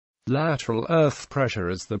Lateral earth pressure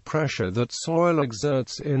is the pressure that soil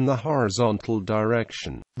exerts in the horizontal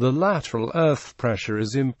direction. The lateral earth pressure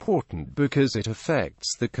is important because it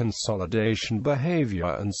affects the consolidation behavior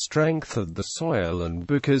and strength of the soil, and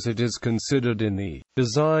because it is considered in the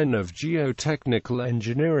design of geotechnical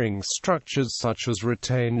engineering structures such as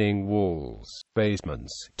retaining walls,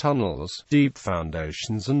 basements, tunnels, deep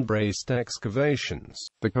foundations and braced excavations.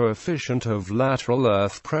 The coefficient of lateral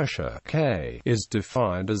earth pressure, K, is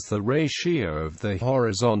defined as the ratio of the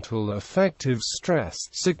horizontal effective stress,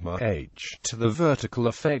 sigma H, to the vertical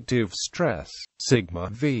effective stress, sigma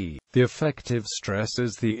V. The effective stress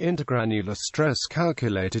is the intergranular stress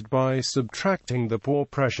calculated by subtracting the pore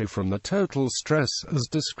pressure from the total stress as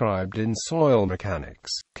described in soil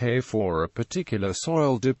mechanics. K for a particular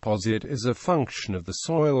soil deposit is a function of the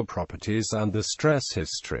soil properties and the stress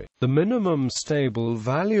history. The minimum stable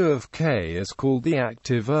value of K is called the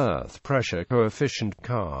active earth pressure coefficient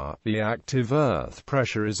K. The active earth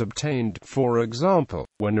pressure is obtained, for example,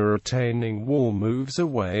 when a retaining wall moves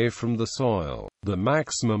away from the soil. The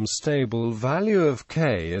maximum stable value of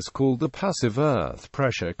K is called the passive earth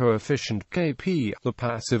pressure coefficient Kp. The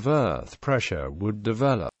passive earth pressure would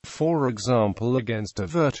develop, for example, against a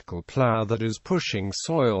vertical plow that is pushing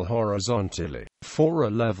soil horizontally. For a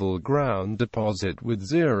level ground deposit with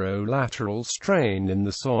zero lateral strain in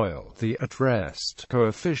the soil, the at-rest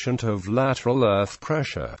coefficient of lateral earth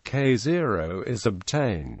pressure, K0, is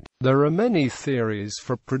obtained. There are many theories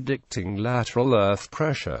for predicting lateral earth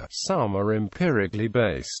pressure. Some are empirically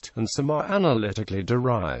based, and some are analytically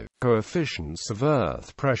derived. Coefficients of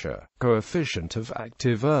earth pressure, coefficient of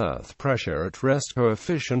active earth pressure at rest,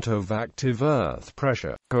 coefficient of active earth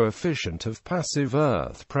pressure, coefficient of passive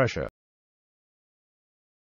earth pressure.